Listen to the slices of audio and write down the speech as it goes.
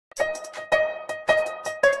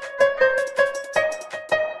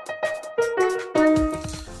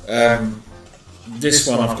This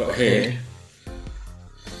one I've got here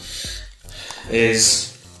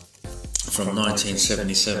is from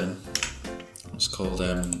 1977. It's called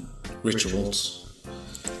Rituals,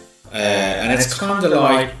 and it's kind of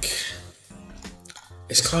like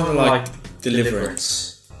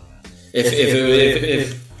Deliverance.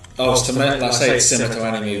 If I was to make, let's say it's similar to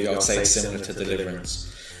any movie, I'd say it's similar to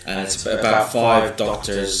Deliverance, and it's about 5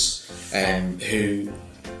 doctors who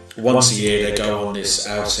once a year they go on this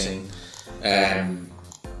outing,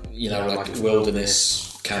 like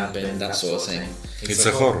wilderness camping, that sort of thing. It's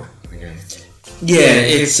a horror again. Yeah,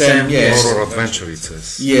 it's horror adventure. It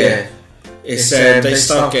says. Yeah, it's they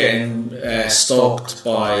start getting stalked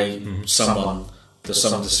by some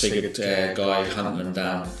disfigured guy hunting them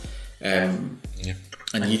down, and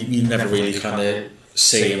you never really kind of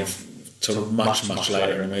see him till much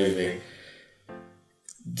later in the movie.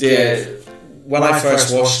 When I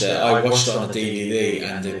first watched it, I watched it on a DVD,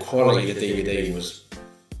 and the quality of the DVD was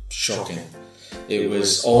shocking. It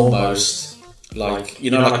was almost like,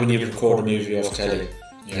 like when you record a movie off telly.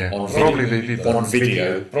 Yeah, on probably video, they did that. on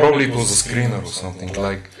video. Probably it was a screener or something,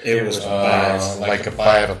 like it was bad, like a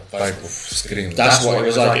pirate type of screen. That's what it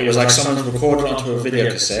was like. It was like someone recorded onto a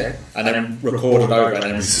video cassette and then recorded over, and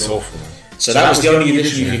then This is awful. So that was the only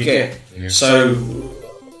edition you could get. Yeah. So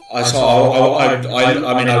I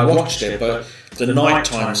watched it, but the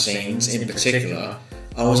nighttime scenes in particular,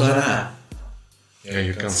 I was like that. Yeah,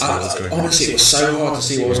 you can't see what's going on. Honestly, it was so hard to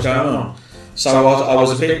see what was going on. So I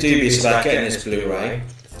was a bit dubious about getting this Blu-ray.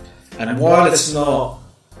 And while it's not,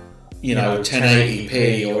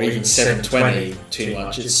 1080p or even 720 too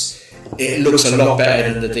much, it looks a lot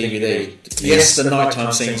better than the DVD. Yes, the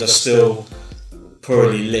nighttime scenes are still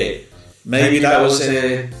poorly lit. Maybe that was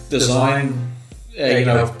a design,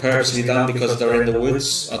 purposely done because they're in the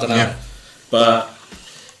woods. I don't know. Yeah. But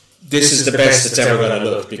this is the best it's ever going to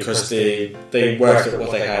look because they worked at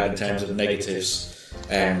what they had in terms of negatives.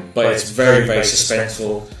 But it's very, very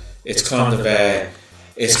suspenseful. It's kind of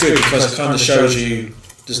it's good because it kind of shows you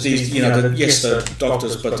there's these, they're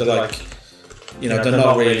doctors, but they're like, they're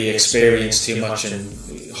not really experienced too much in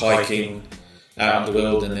hiking out in the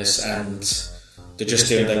wilderness, and they're just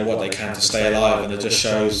doing what they can to stay alive, and it just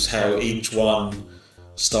shows how each one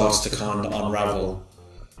starts to kind of unravel.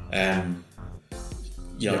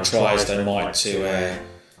 Try as they might to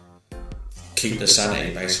keep their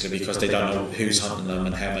sanity, basically, because they don't know who's hunting them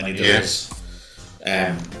and how many there is.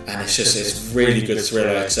 And it's really good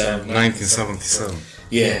thriller. It's 1977.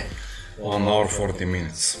 Yeah. 1 hour 40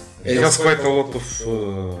 minutes. It has quite a lot of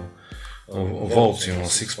votes,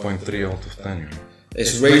 6.3 out of 10.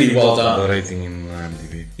 It's really well done. The rating in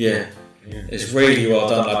IMDb. Yeah. It's really well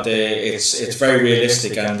done. Like it's very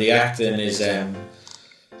realistic, and the acting is.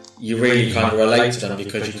 You really kind of relate to them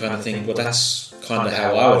because you kind of think, well, that's kind of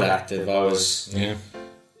how I would act if I was,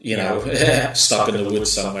 stuck in the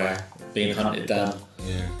woods somewhere, being hunted down.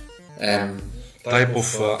 Yeah. Type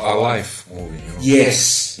of Alive movie.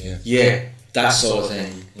 Yes. Yeah, that sort of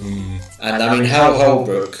thing. And I mean,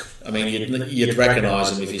 Holbrook. I mean, you'd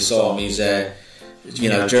recognise him if you saw him. He's,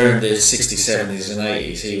 during the 60s, 70s, and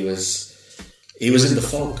 80s, he was in The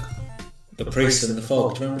Fog, the priest in The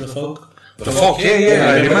Fog. Do you remember The Fog? The fog,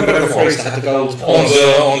 yeah, I remember the fog. Had the gold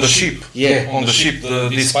on the ship, on the ship,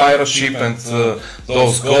 this pirate ship, and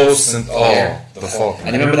those ghosts, and the fog.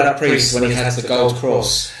 And remember that priest when he had the gold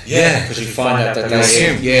cross? Yeah, because you find out that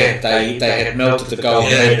they had melted the gold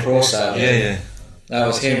cross out. Yeah, that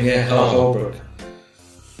was him. Yeah, Holbrook.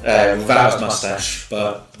 Without his mustache,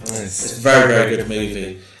 but it's a very, very good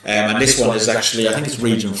movie. And this one is actually, I think it's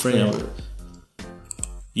region 3.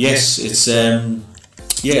 Yes, it's.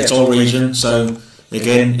 It's all region. So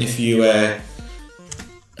again, if you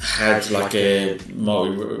had like a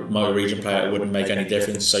multi-region player, it wouldn't make any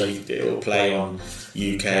difference. So it will play on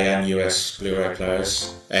UK and US Blu-ray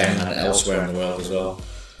players and elsewhere in the world as well.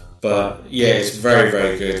 But yeah, it's very,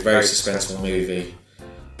 very good, very suspenseful movie,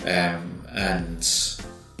 and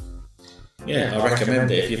I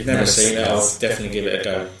recommend it. If you've never seen it, I'll definitely give it a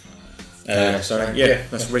go.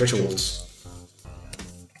 That's Rituals.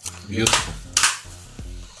 Beautiful.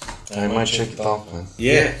 I might check it out, man.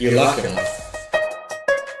 Yeah, you're lucky enough.